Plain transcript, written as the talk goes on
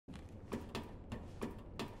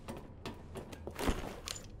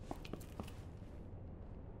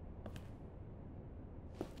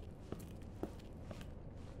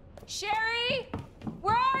Sherry?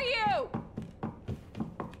 Where are you?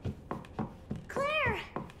 Claire!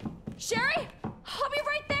 Sherry? I'll be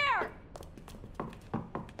right there!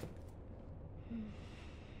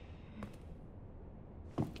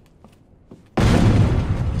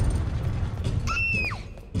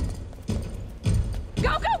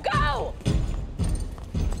 Go, go, go!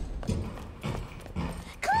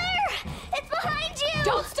 Claire! It's behind you!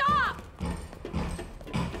 Don't stop!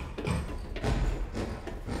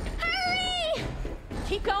 Hurry!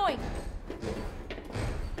 Keep going.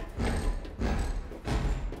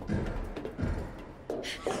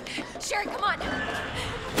 Sherry, come on.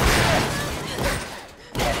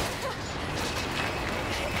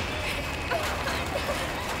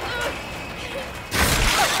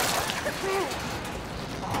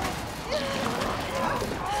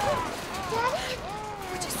 Daddy?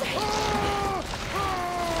 What'd you say?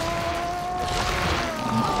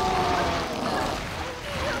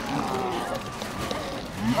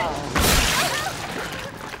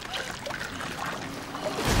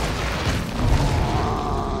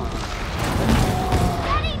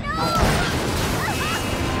 Daddy, no!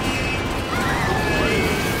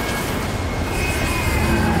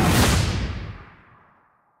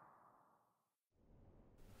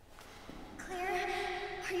 Claire,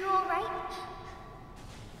 are you all right?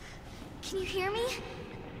 Can you hear me?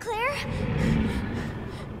 Claire?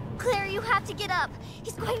 Claire, you have to get up.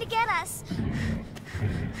 He's going to get us.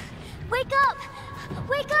 Wake up!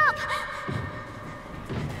 Wake up!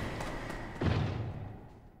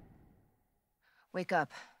 Wake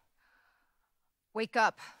up. Wake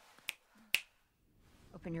up.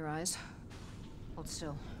 Open your eyes. Hold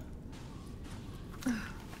still.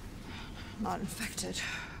 Not infected.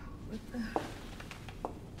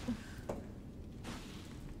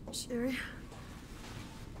 Sherry?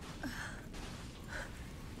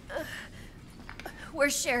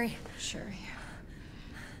 Where's Sherry?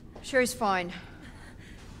 Sherry's fine.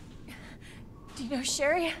 Do you know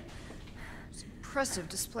Sherry? It's an impressive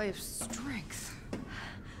display of strength.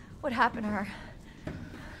 What happened to her?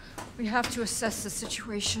 We have to assess the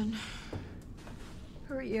situation.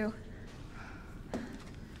 Who are you?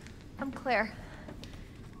 I'm Claire.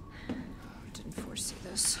 I didn't foresee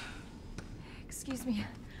this. Excuse me.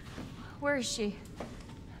 Where is she?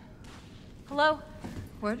 Hello?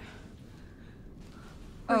 What?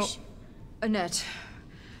 Where's Oh, she? Annette.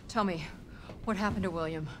 Tell me, what happened to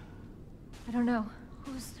William? I don't know.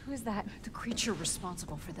 Who's that? The creature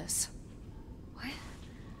responsible for this. What?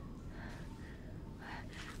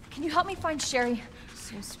 Can you help me find Sherry?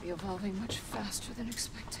 Seems to be evolving much faster than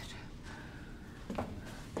expected.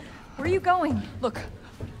 Where are you going? Look,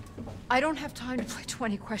 I don't have time to play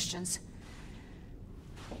 20 questions.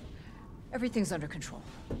 Everything's under control.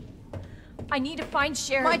 I need to find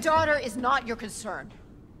Sherry. My daughter is not your concern.